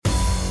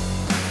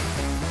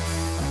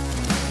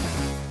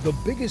The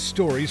biggest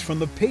stories from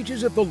the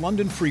pages of the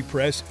London Free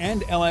Press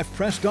and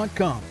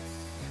lfpress.com.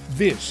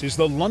 This is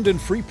the London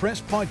Free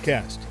Press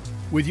Podcast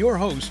with your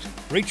host,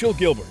 Rachel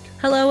Gilbert.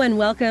 Hello and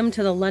welcome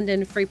to the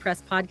London Free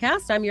Press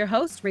Podcast. I'm your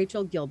host,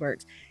 Rachel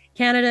Gilbert.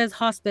 Canada's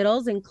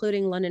hospitals,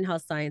 including London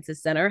Health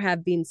Sciences Centre,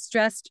 have been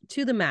stressed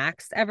to the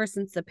max ever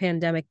since the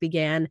pandemic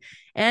began,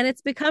 and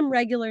it's become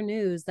regular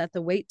news that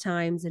the wait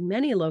times in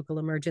many local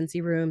emergency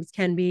rooms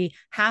can be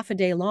half a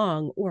day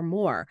long or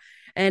more.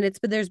 And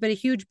there's been a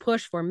huge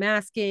push for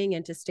masking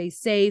and to stay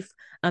safe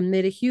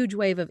amid a huge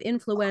wave of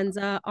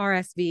influenza,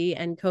 RSV,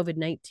 and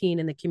COVID-19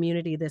 in the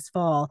community this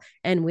fall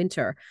and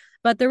winter.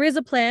 But there is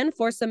a plan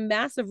for some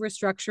massive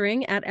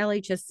restructuring at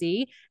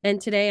LHSC.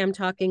 And today I'm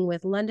talking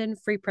with London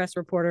Free Press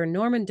reporter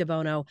Norman De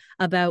Bono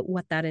about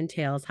what that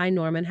entails. Hi,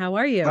 Norman. How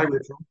are you? Hi,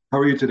 Rachel. How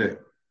are you today?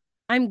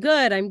 I'm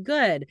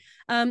good.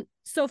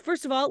 So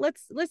first of all,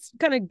 let's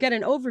kind of get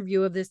an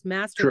overview of this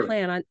master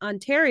plan.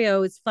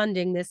 Ontario is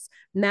funding this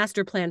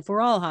master plan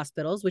for all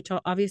hospitals, which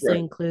obviously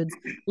includes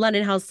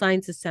London Health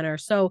Sciences Centre.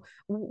 So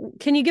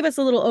can you give us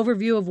a little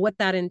overview of what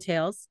that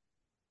entails?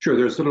 Sure.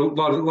 There's a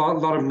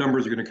lot of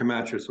numbers are going to come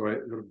at you, so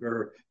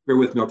bear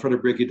with me. I'll try to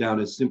break it down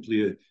as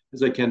simply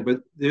as I can.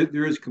 But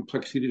there is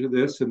complexity to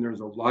this, and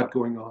there's a lot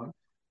going on,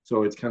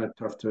 so it's kind of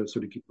tough to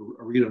sort of keep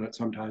a read on it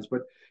sometimes.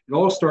 But it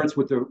all starts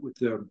with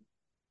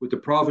the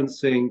province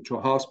saying to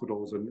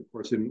hospitals, and of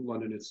course in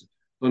London it's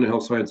London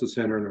Health Sciences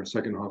Centre and our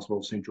second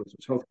hospital, St.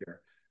 Joseph's Healthcare,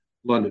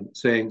 London,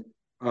 saying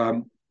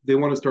they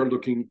want to start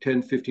looking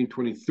 10, 15,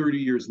 20, 30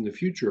 years in the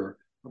future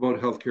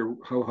about healthcare,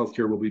 how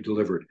healthcare will be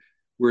delivered.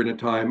 We're in a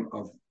time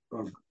of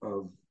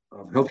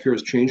healthcare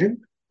is changing.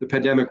 The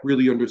pandemic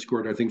really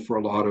underscored, I think, for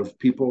a lot of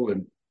people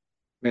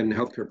and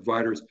healthcare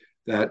providers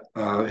that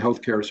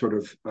healthcare sort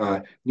of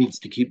needs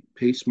to keep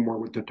pace more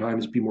with the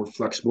times, be more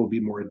flexible, be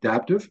more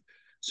adaptive.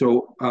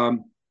 So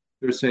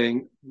they're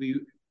saying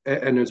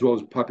and as well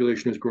as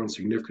population has grown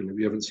significantly,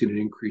 we haven't seen an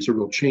increase, a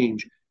real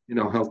change in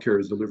how healthcare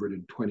is delivered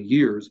in 20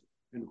 years.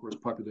 And of course,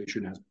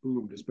 population has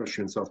boomed,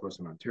 especially in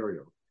southwestern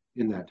Ontario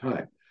in that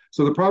time.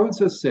 So the province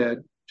has said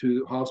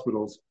to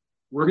hospitals,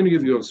 we're going to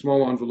give you a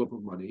small envelope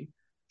of money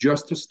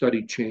just to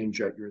study change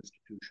at your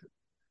institution.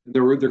 And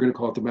they're going to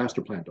call it the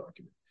master plan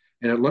document.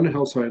 And at London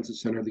Health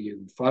Sciences Centre, they gave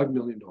them $5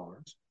 million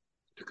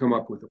to come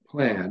up with a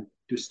plan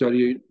to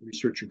study,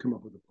 research, and come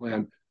up with a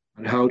plan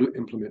on how to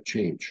implement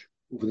change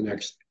over the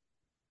next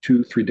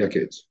 2-3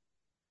 decades.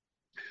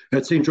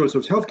 At St.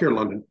 Joseph's Healthcare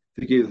London,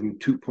 they gave them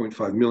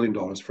 $2.5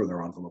 million for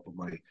their envelope of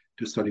money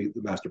to study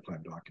the master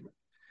plan document.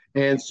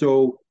 And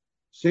so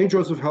St.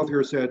 Joseph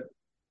Healthcare said,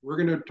 we're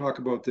going to talk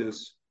about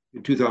this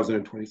in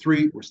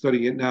 2023. We're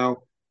studying it now.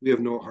 We have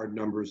no hard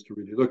numbers to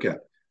really look at.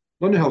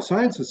 London Health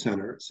Sciences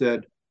Centre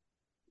said,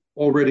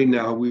 already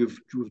now we've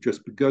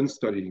just begun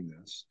studying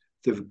this.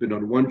 They've been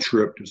on one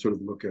trip to sort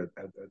of look at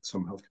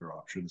some healthcare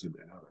options and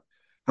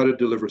how to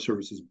deliver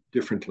services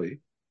differently.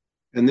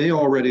 And they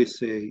already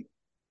say,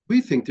 we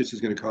think this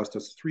is going to cost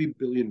us $3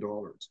 billion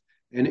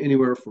and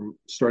anywhere from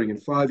starting in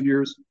 5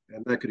 years,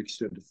 and that could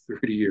extend to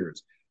 30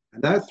 years.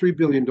 And that $3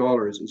 billion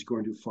is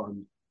going to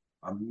fund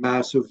a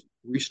massive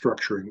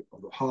restructuring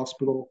of the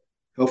hospital,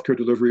 healthcare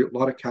delivery, a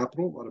lot of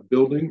capital, a lot of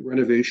building,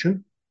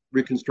 renovation,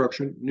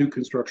 reconstruction, new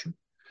construction.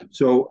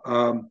 So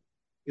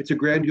it's a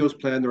grandiose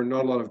plan. There are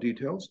not a lot of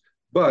details,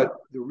 but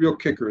the real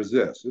kicker is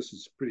this. This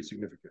is pretty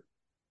significant.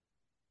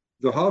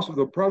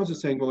 The province is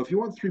saying, well, if you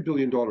want $3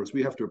 billion,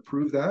 we have to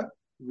approve that.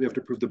 We have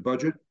to approve the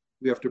budget.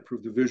 We have to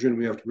approve the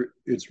vision.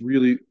 It's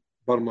really,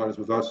 bottom line is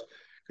with us,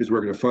 because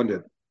we're going to fund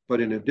it.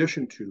 But in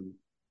addition to,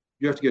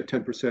 you have to get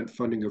 10%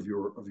 funding of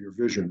your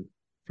vision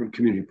from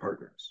community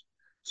partners.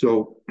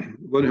 So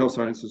London Health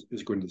Sciences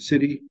is going to the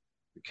city,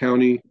 the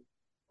county,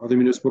 other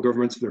municipal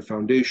governments, their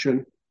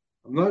foundation.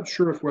 I'm not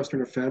sure if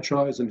Western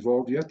Fanshawe is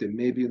involved yet. They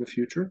may be in the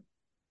future,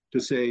 to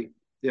say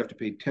they have to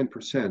pay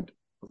 10%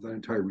 of that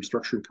entire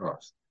restructuring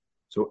cost.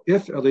 So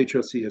if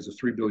LHSC has a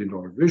 $3 billion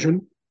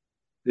vision,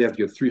 they have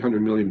to get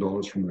 $300 million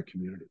from the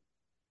community.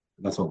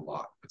 And that's a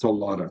lot.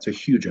 It's a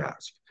huge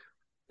ask.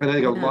 And I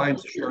think a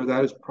lion's share of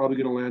that is probably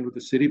going to land with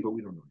the city, but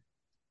we don't know.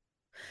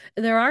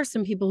 There are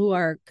some people who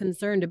are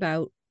concerned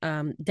about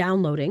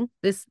downloading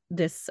this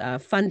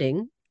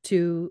funding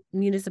to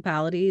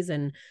municipalities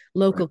and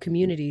local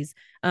communities.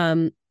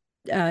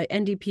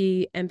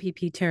 NDP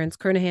MPP Terence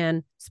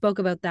Kernahan spoke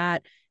about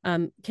that.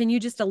 Can you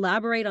just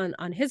elaborate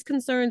on his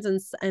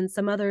concerns and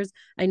some others?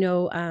 I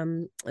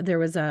know there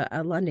was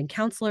a London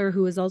councillor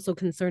who was also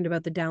concerned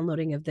about the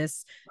downloading of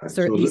these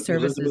services.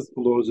 Elizabeth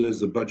Pelosa is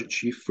the budget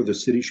chief for the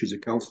city. She's a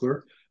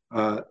councillor.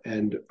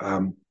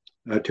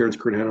 Terence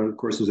Kernahan, of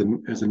course, is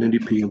an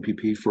NDP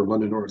MPP for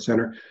London North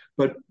Centre.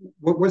 But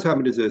what's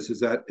happened is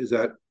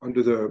that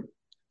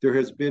there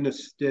has been a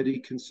steady,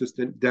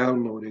 consistent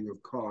downloading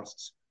of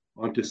costs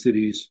onto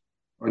cities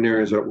on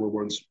areas that were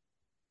once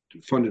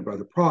funded by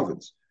the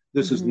province.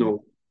 This is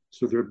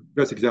so the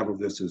best example of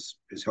this is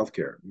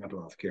healthcare, mental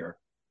health care.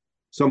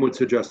 Some would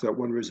suggest that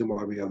one reason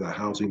why we have the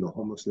housing, the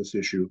homelessness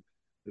issue,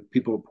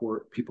 the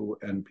poor people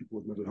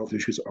with mental health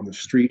issues on the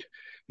street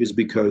is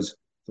because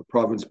the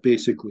province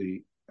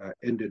basically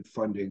ended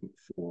funding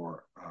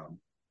for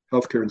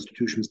healthcare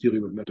institutions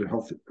dealing with mental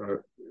health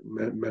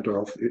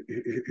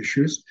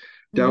issues,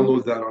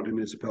 download that onto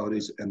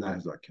municipalities, and that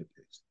has not kept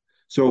pace.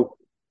 So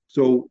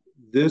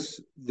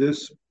this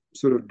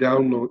sort of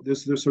download,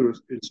 this sort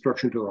of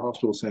instruction to the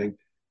hospital saying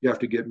you have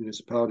to get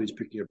municipalities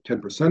picking up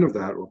 10% of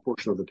that or a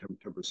portion of the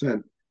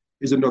 10%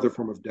 is another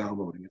form of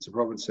downloading. It's a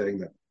province saying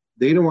that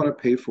they don't want to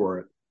pay for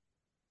it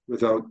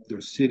without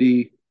their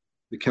city,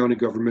 the county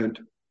government,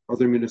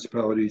 other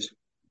municipalities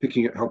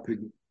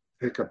helping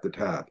pick up the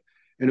tab.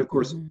 And of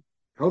course,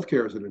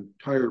 healthcare is an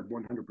entire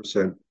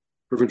 100%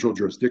 provincial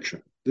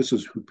jurisdiction. This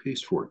is who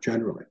pays for it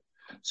generally.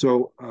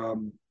 So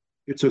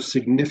it's a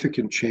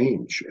significant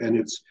change, and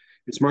it's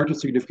marked a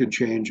significant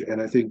change. And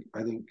I think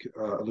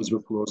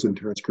Elizabeth Pelosi and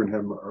Terence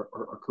Kernham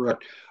are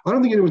correct. I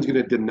don't think anyone's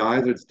going to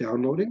deny that it's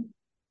downloading,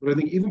 but I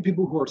think even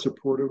people who are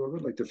supportive of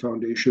it, like the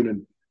foundation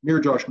and Mayor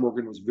Josh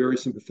Morgan was very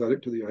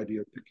sympathetic to the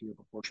idea of picking up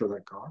a portion of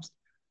that cost.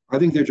 I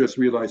think they just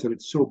realized that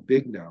it's so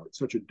big now, it's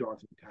such a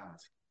daunting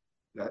task,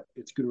 that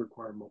it's going to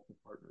require multiple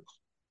partners.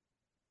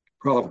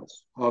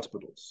 Province,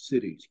 hospitals,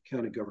 cities,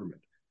 county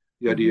government.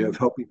 The idea of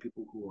helping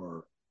people who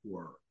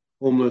are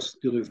homeless,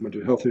 dealing with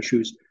mental health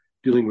issues,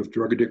 dealing with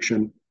drug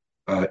addiction,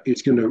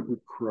 it's going to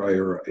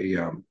require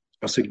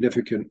a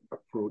significant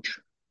approach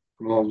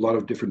from a lot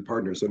of different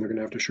partners, and they're going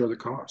to have to share the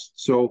cost.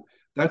 So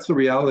that's the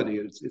reality.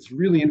 It's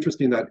really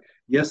interesting that,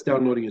 yes,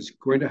 downloading is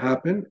going to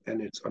happen,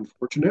 and it's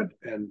unfortunate,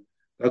 and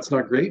that's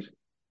not great.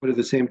 But at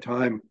the same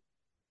time,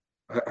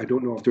 I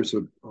don't know if there's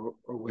a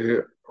way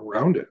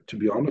around it, to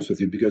be honest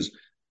with you, because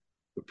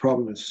the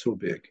problem is so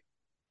big.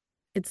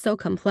 It's so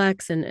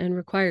complex and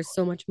requires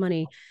so much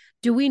money.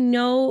 Do we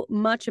know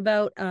much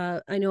about,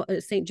 I know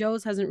St.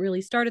 Joe's hasn't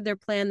really started their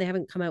plan. They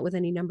haven't come out with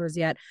any numbers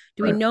yet.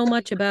 Do we know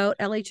much about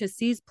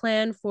LHSC's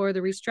plan for the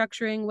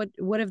restructuring?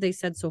 What have they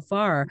said so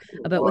far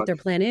about what their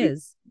plan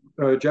is?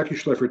 Jackie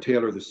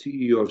Schleifer-Taylor, the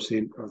CEO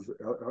of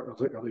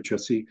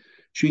LHSC,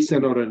 she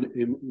sent out an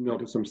email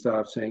to some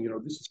staff saying,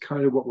 this is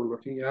kind of what we're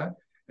looking at.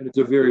 And it's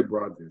a very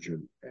broad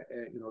vision,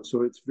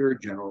 so it's very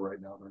general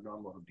right now. There are not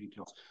a lot of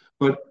details.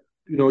 But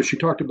she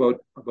talked about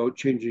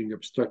changing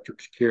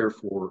obstetrics care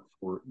for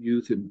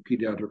youth and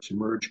pediatrics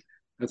emerge.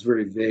 That's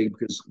very vague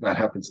because that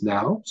happens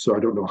now. So I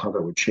don't know how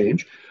that would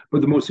change.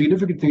 But the most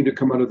significant thing to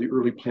come out of the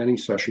early planning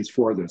sessions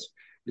for this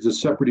is a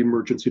separate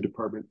emergency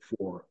department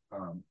for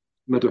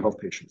mental health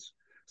patients.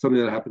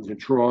 Something that happens in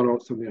Toronto,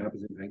 something that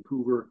happens in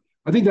Vancouver.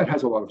 I think that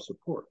has a lot of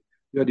support.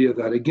 The idea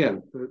that,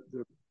 again,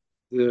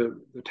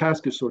 the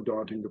task is so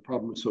daunting, the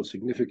problem is so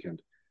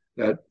significant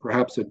that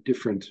perhaps a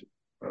different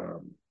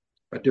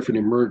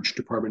emerge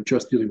department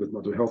just dealing with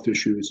mental health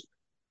issues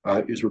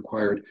is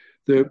required.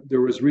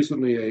 There was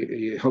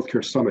recently a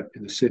healthcare summit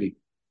in the city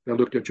that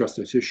looked at just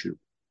this issue.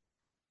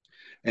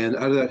 And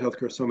out of that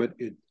healthcare summit,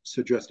 it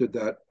suggested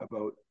that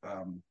about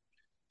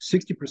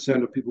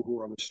 60% of people who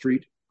are on the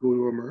street go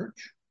to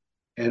emerge.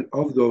 And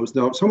of those,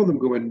 now some of them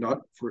go in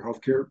not for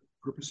healthcare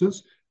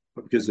purposes,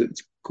 but because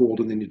it's cold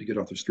and they need to get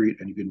off the street,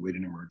 and you can wait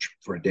and emerge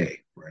for a day,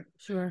 right?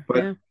 Sure.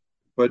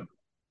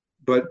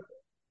 But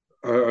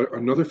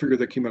another figure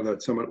that came out of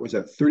that summit was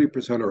that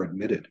 30% are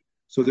admitted.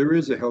 So there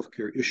is a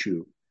healthcare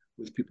issue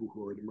with people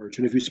who are at emerge.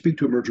 And if you speak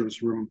to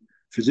emergency room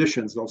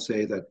physicians, they'll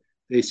say that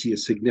they see a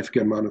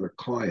significant amount of their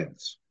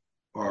clients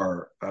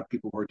are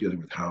people who are dealing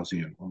with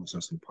housing and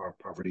homelessness and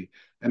poverty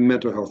and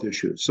mental health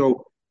issues.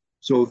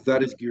 So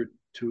that is geared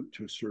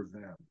to serve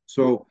them.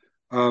 So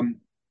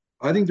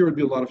I think there would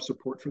be a lot of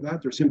support for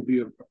that. There seemed to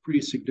be a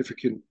pretty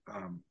significant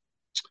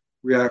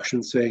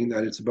reaction saying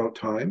that it's about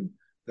time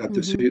that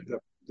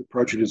the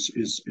project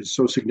is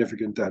so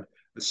significant that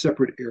a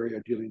separate area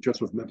dealing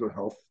just with mental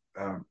health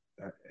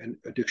and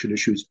addiction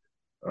issues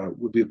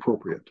would be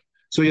appropriate.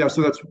 So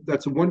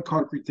that's one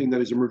concrete thing that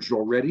has emerged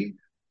already.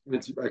 And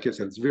it's, like I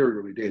said, it's very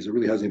early days. It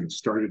really hasn't even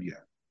started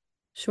yet.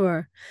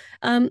 Sure.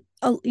 A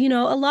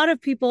lot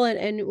of people,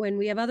 and when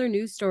we have other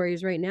news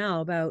stories right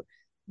now about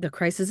the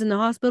crisis in the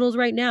hospitals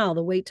right now,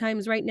 the wait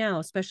times right now,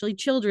 especially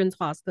children's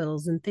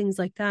hospitals and things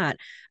like that.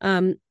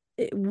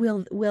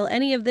 Will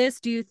any of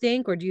this, do you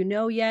think, or do you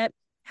know yet,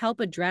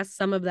 help address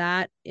some of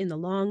that in the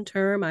long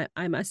term?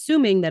 I'm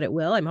assuming that it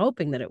will. I'm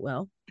hoping that it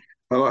will.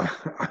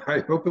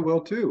 I hope it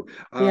will too.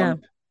 Yeah.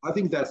 I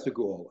think that's the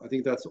goal. I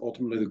think that's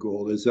ultimately the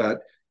goal, is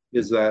that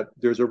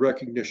there's a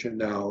recognition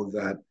now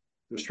that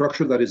the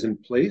structure that is in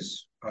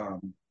place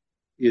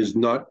is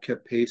not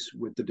kept pace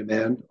with the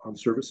demand on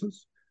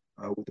services,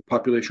 with the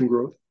population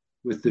growth,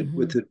 with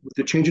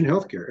the change in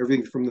healthcare.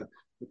 Everything from the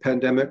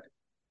pandemic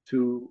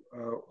to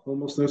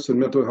homelessness and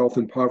mental health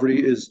and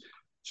poverty is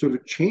sort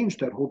of changed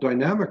that whole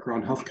dynamic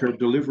around healthcare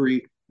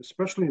delivery,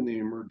 especially in the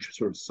emerge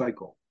sort of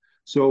cycle.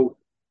 So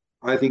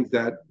I think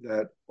that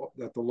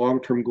the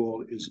long-term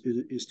goal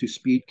is to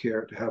speed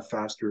care, to have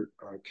faster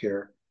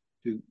care,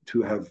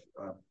 to have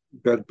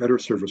better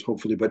service,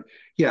 hopefully. But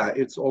yeah,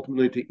 it's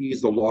ultimately to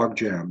ease the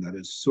logjam that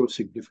is so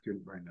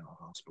significant right now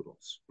in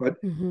hospitals. But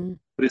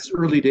it's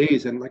early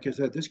days, and like I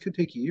said, this could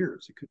take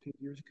years. It could take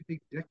years. It could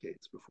take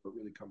decades before it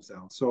really comes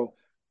down. So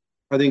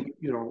I think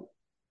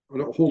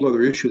a whole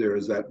other issue there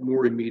is that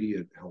more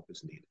immediate help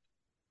is needed.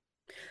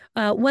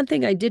 One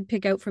thing I did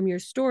pick out from your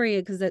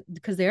story,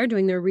 because they are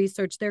doing their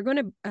research, they're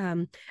going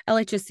to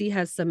LHSC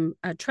has some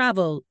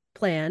travel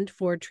planned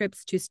for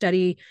trips to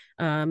study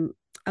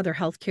other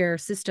healthcare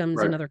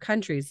systems in other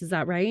countries. Is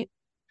that right?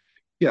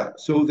 Yeah.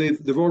 So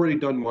they've already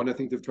done one. I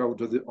think they've traveled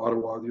to a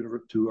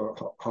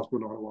hospital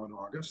in Ottawa in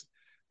August.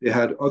 They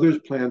had others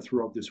planned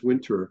throughout this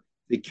winter.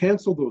 They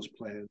canceled those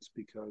plans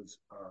because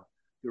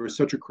there was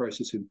such a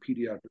crisis in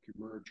pediatric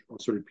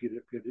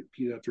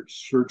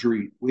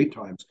surgery wait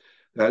times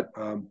that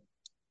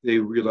they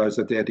realized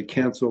that they had to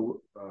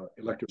cancel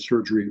elective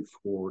surgery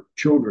for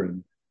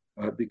children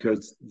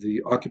because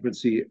the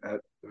occupancy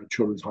at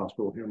Children's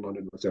Hospital here in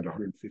London was at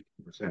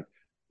 150%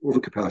 over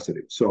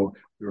capacity. So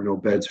there are no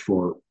beds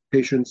for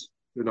patients.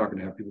 They're not going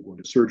to have people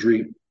going to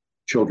surgery,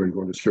 children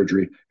going to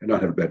surgery, and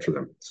not have a bed for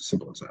them. It's as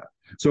simple as that.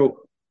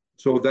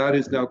 So that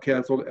is now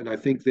canceled, and I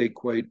think they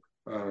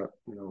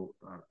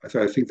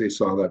I think they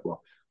saw that.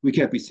 Well, we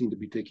can't be seen to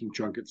be taking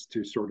junkets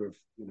to sort of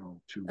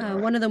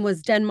one of them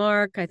was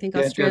Denmark, I think,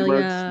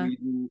 Australia, Denmark,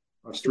 Sweden,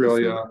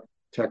 Australia,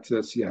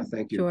 Texas. Yeah,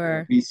 thank you.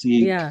 Sure.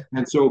 BC. Yeah.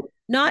 And so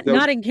not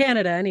in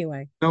Canada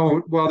anyway.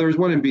 No, well, there's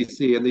one in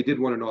BC, and they did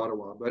one in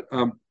Ottawa,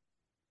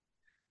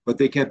 but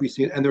they can't be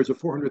seen. And there's a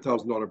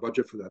 $400,000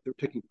 budget for that. They're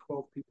taking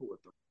 12 people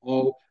with them,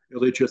 all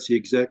LHSC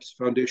execs,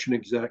 foundation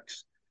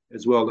execs,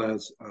 as well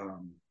as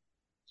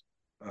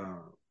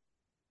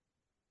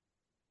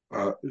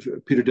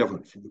Peter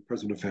Devlin, from the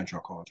president of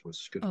Fanshawe College, was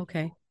scheduled.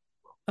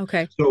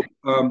 Okay.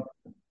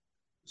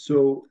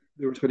 So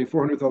they were spending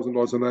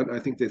 $400,000 on that. And I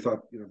think they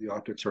thought, the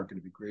optics aren't going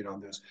to be great on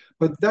this,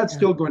 but that's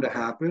still going to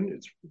happen.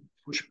 It's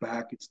pushed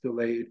back, it's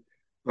delayed.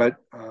 But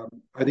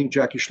I think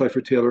Jackie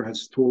Schleifer-Taylor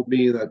has told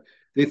me that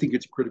they think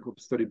it's critical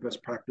to study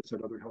best practice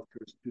at other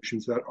healthcare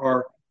institutions that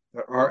are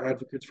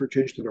advocates for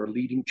change, that are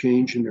leading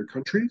change in their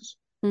countries.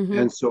 Mm-hmm.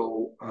 And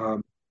so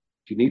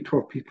you need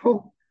 12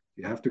 people.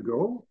 You have to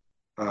go.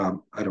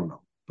 I don't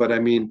know. But I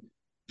mean,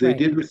 they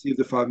did receive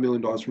the $5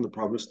 million from the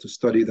province to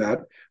study that.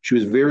 She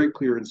was very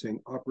clear in saying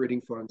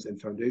operating funds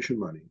and foundation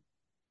money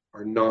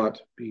are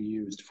not being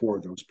used for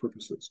those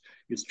purposes.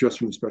 It's just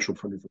from the special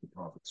funding for the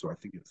province. So I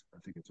think it's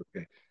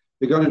okay.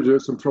 They got into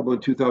some trouble in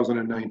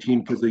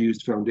 2019 because they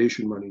used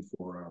foundation money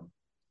for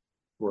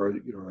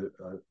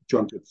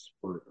junkets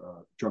in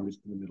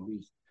the Middle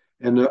East.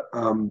 And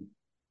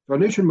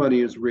foundation money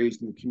is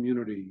raised in the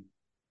community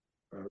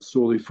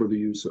solely for the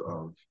use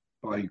of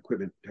body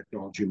equipment,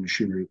 technology, and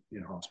machinery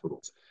in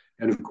hospitals.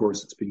 And of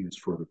course, it's being used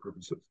for other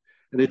purposes.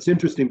 And it's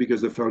interesting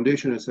because the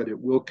foundation has said it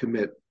will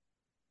pay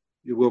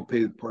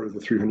part of the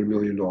 $300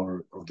 million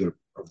of the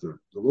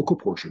local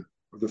portion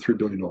of the $3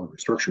 billion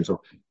restructuring.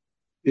 So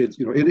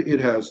it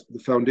has, the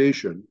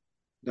foundation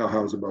now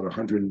has about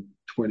more than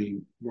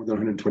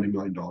 $120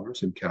 million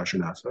in cash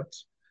and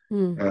assets,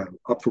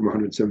 up from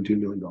 $117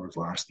 million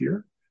last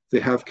year. They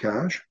have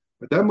cash,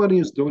 but that money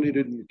is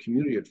donated in the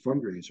community at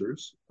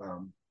fundraisers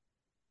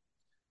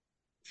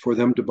for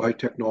them to buy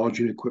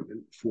technology and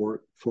equipment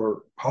for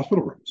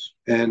hospital rooms.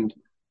 And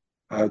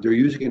they're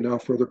using it now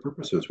for other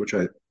purposes, which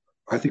I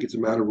think it's a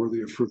matter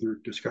worthy of further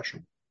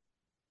discussion.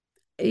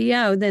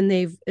 Yeah,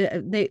 then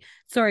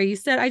sorry, you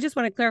said, I just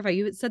want to clarify,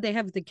 you said they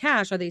have the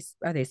cash. Are they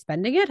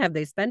spending it? Have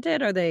they spent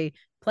it? Are they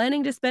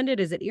planning to spend it?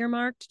 Is it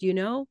earmarked? Do you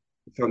know?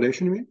 The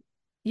foundation, you mean?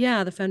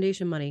 Yeah, the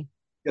foundation money.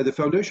 Yeah, the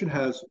foundation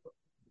has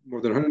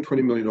more than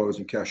 $120 million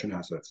in cash and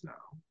assets now.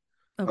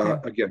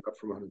 Okay. Again, up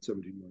from $117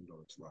 million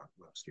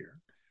last year.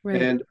 Right.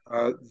 And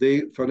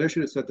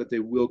foundation has said that they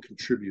will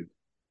contribute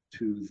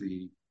to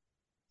the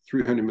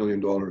 $300 million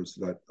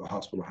that the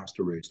hospital has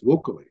to raise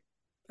locally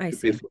to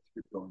pay for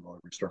the $3 billion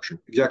restructuring.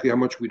 Exactly how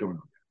much, we don't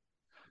know yet.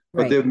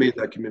 But they've made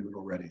that commitment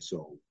already,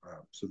 so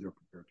they're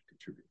prepared to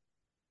contribute.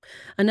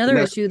 Another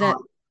issue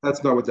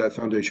that's not what that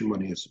foundation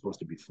money is supposed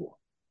to be for.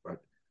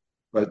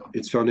 But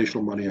it's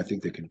foundational money. I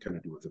think they can kind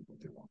of do with it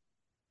what they want.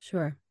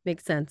 Sure.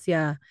 Makes sense.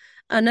 Yeah.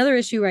 Another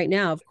issue right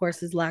now, of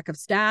course, is lack of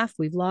staff.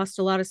 We've lost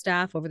a lot of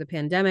staff over the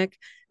pandemic.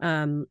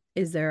 I'm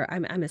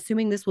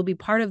assuming this will be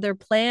part of their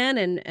plan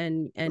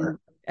and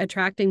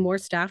attracting more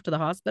staff to the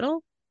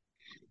hospital?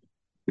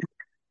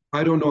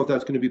 I don't know if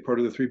that's going to be part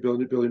of the $3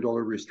 billion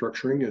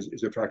restructuring,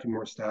 is attracting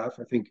more staff.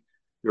 I think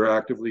they're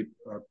actively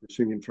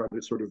pursuing and trying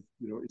to sort of,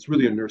 it's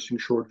really a nursing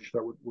shortage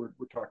that we're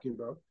talking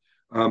about.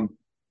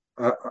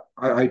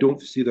 I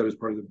don't see that as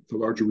part of the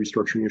larger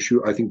restructuring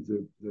issue. I think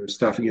the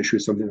staffing issue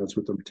is something that's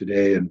with them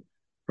today and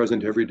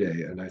present every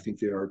day. And I think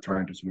they are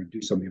trying to sort of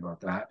do something about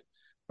that.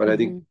 But I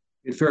think,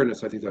 in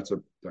fairness, I think that's a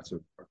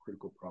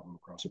critical problem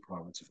across the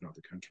province, if not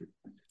the country.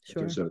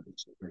 Sure. There's a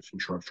nursing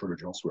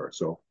shortage elsewhere.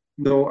 So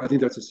no, I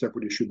think that's a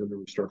separate issue than the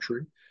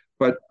restructuring.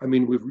 But I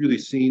mean, we've really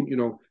seen,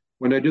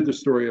 when I did the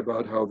story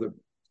about how the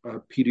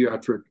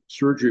pediatric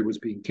surgery was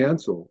being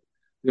canceled,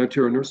 the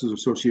Ontario Nurses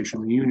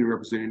Association, the union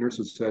representing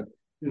nurses, said,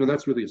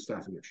 that's really a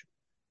staffing issue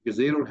because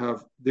they don't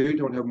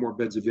have more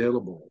beds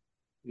available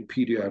in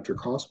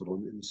pediatric hospital,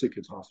 in the sick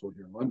kids hospital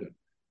here in London,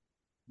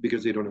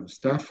 because they don't have the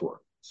staff for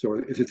it. So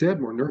if they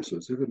had more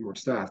nurses, if they had more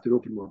staff, they'd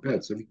open more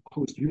beds, they'd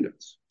close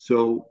units.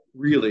 So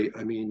really,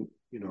 I mean,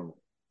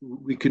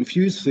 we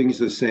confuse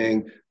things as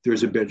saying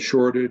there's a bed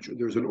shortage,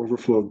 there's an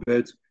overflow of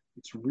beds.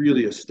 It's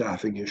really a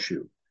staffing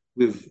issue.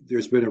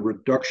 There's been a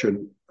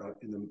reduction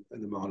in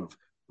the amount of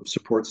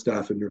support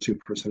staff and nursing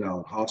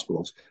personnel at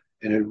hospitals,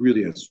 and it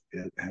really has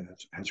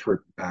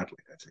hurt badly,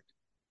 I think.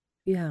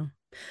 Yeah.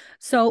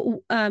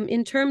 So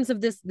in terms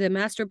of the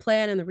master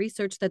plan and the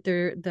research that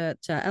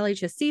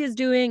LHSC is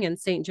doing and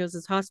St.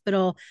 Joseph's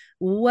Hospital,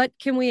 what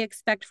can we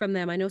expect from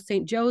them? I know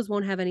St. Joe's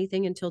won't have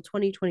anything until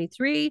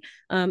 2023.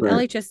 Right.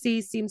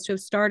 LHSC seems to have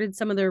started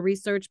some of their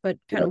research, but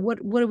kind of what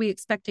are we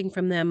expecting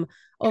from them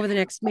over the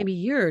next maybe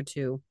year or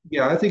two?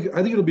 Yeah, I think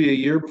it'll be a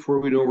year before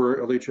we know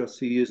where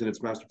LHSC is and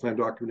its master plan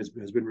document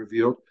has been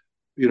revealed.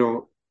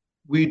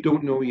 We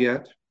don't know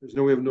yet. There's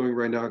no way of knowing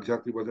right now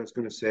exactly what that's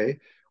going to say.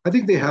 I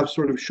think they have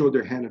sort of showed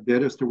their hand a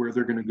bit as to where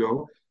they're going to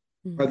go.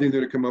 Mm-hmm. I think they're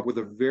going to come up with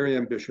a very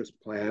ambitious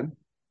plan,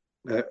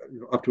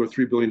 up to a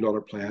 $3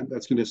 billion plan.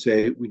 That's going to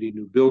say we need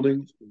new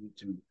buildings, we need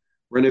to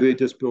renovate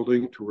this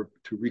building, to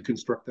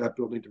reconstruct that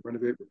building, to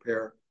renovate,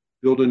 repair,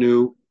 build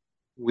anew.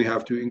 We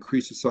have to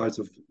increase the size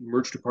of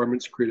emerge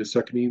departments, create a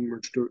second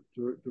emerge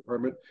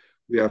department.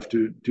 We have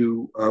to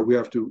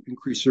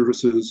increase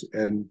services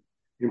and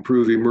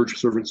improve emerge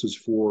services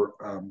for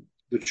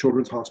the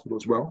children's hospital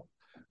as well.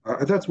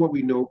 That's what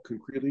we know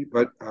concretely,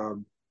 but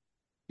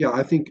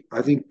I think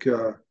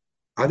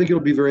it'll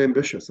be very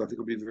ambitious. I think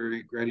it'll be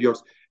very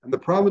grandiose. And the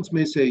province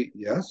may say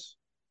yes,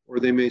 or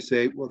they may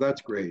say, well,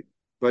 that's great,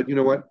 but you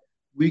know what?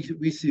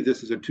 We see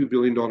this as a $2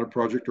 billion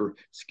project, or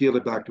scale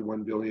it back to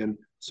 $1 billion.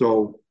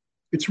 So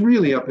it's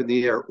really up in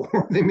the air.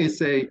 Or they may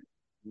say,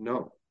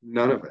 no,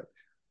 none of it.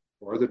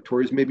 Or the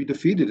Tories may be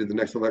defeated in the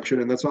next election,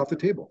 and that's off the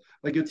table.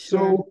 Like it's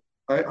so.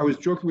 I was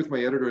joking with my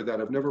editor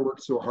that I've never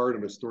worked so hard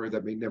on a story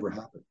that may never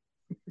happen.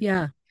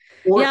 Yeah.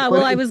 I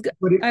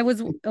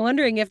was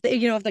wondering if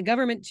if the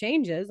government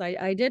changes.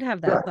 I did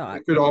have that thought.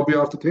 It could all be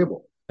off the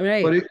table.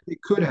 Right. But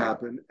it could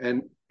happen,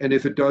 and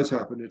if it does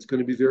happen, it's going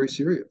to be very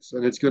serious,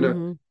 and it's going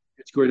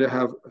to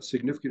have a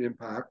significant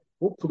impact.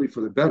 Hopefully for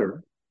the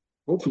better.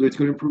 Hopefully it's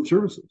going to improve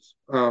services.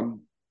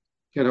 Can't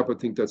help but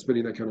think that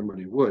spending that kind of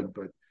money would.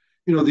 But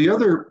the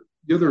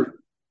other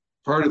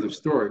part of the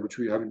story, which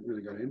we haven't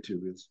really got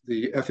into, is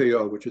the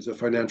FAO, which is a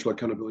Financial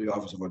Accountability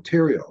Office of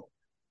Ontario,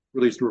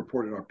 released a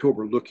report in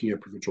October looking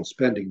at provincial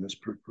spending, this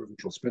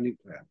provincial spending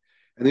plan.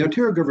 And the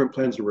Ontario government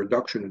plans a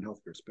reduction in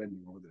healthcare spending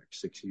over the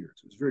next 6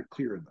 years. It was very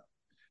clear in that.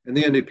 And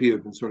the NDP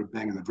have been sort of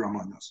banging the drum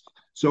on this.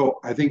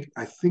 So I think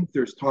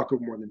there's talk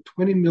of more than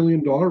 $20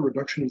 billion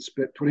reduction in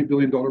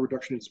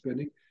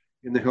spending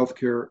in the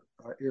healthcare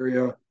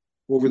area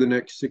over the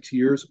next 6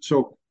 years.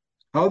 So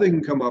how they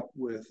can come up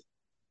with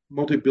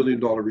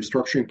multi-billion-dollar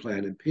restructuring plan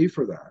and pay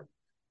for that,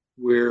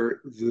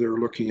 where they're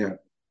looking at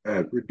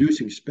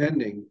reducing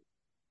spending,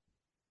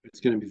 it's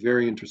going to be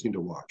very interesting to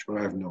watch, but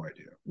I have no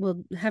idea.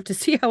 We'll have to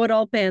see how it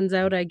all pans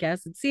out, I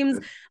guess. It seems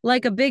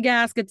like a big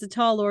ask. It's a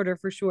tall order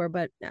for sure,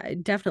 but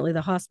definitely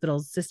the hospital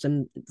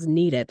systems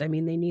need it. I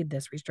mean, they need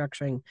this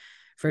restructuring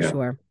for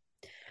sure.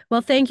 Well,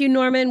 thank you,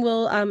 Norman.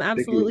 We'll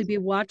absolutely be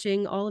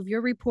watching all of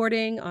your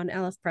reporting on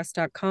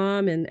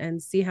lfpress.com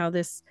and see how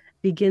this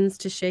begins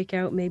to shake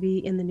out maybe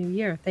in the new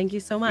year. Thank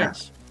you so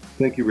much. Yeah.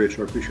 Thank you,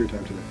 Rachel. I appreciate your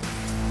time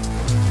today.